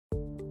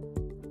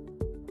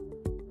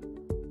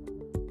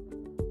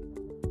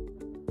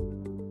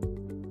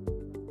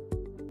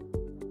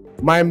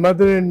My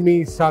mother and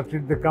me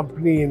started the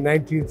company in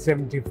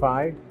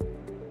 1975.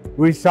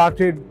 We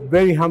started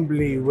very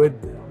humbly with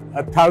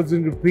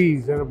 1,000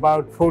 rupees and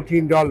about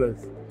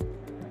 $14.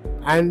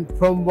 And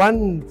from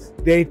one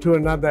day to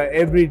another,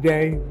 every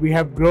day, we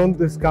have grown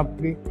this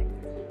company.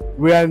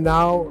 We are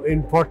now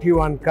in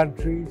 41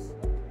 countries.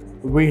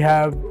 We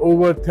have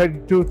over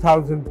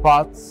 32,000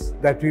 parts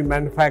that we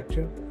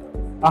manufacture,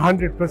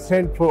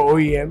 100% for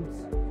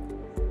OEMs.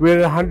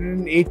 We're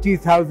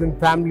 180,000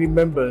 family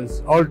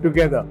members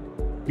altogether,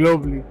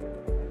 globally.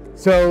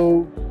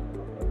 So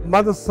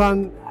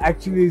Motherson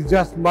actually is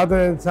just mother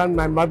and son.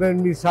 My mother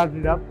and me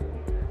started up,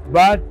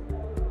 but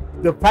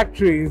the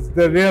factory is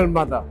the real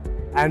mother,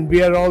 and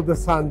we are all the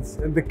sons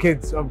and the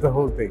kids of the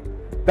whole thing.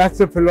 That's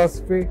the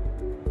philosophy.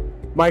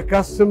 My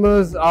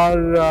customers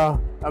are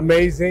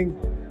amazing.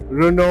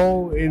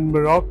 Renault in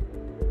Morocco,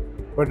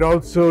 but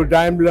also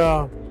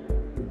Daimler,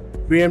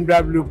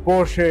 BMW,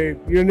 Porsche,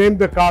 you name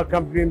the car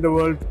company in the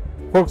world,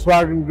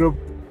 Volkswagen Group,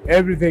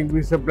 everything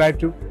we supply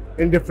to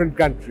in different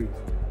countries.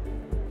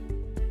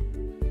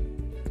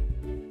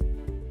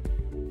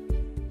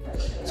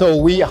 So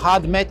we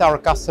had met our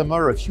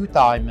customer a few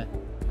times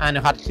and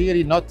had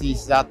clearly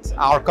noticed that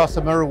our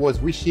customer was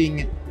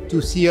wishing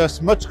to see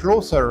us much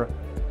closer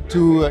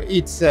to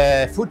its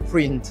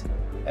footprint,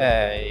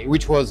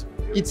 which was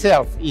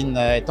itself in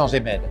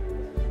Tangemed,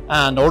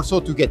 and also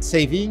to get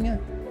saving,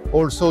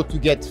 also to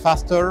get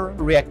faster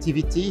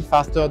reactivity,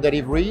 faster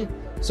delivery.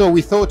 So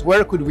we thought,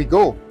 where could we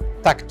go?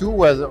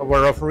 TAC2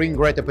 were offering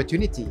great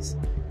opportunities,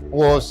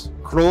 was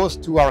close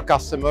to our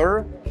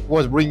customer,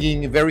 was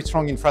bringing very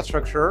strong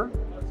infrastructure,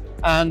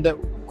 and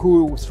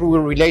could, through a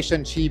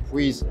relationship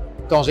with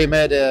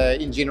Tangemed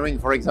Engineering,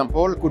 for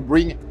example, could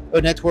bring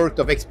a network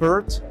of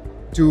experts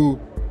to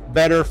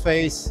better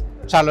face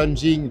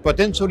challenging,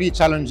 potentially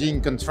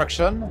challenging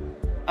construction,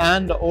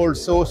 and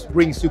also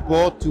bring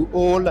support to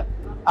all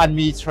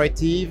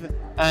administrative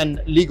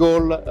and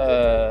legal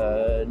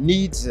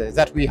needs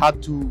that we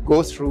had to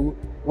go through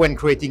when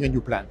creating a new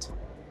plant.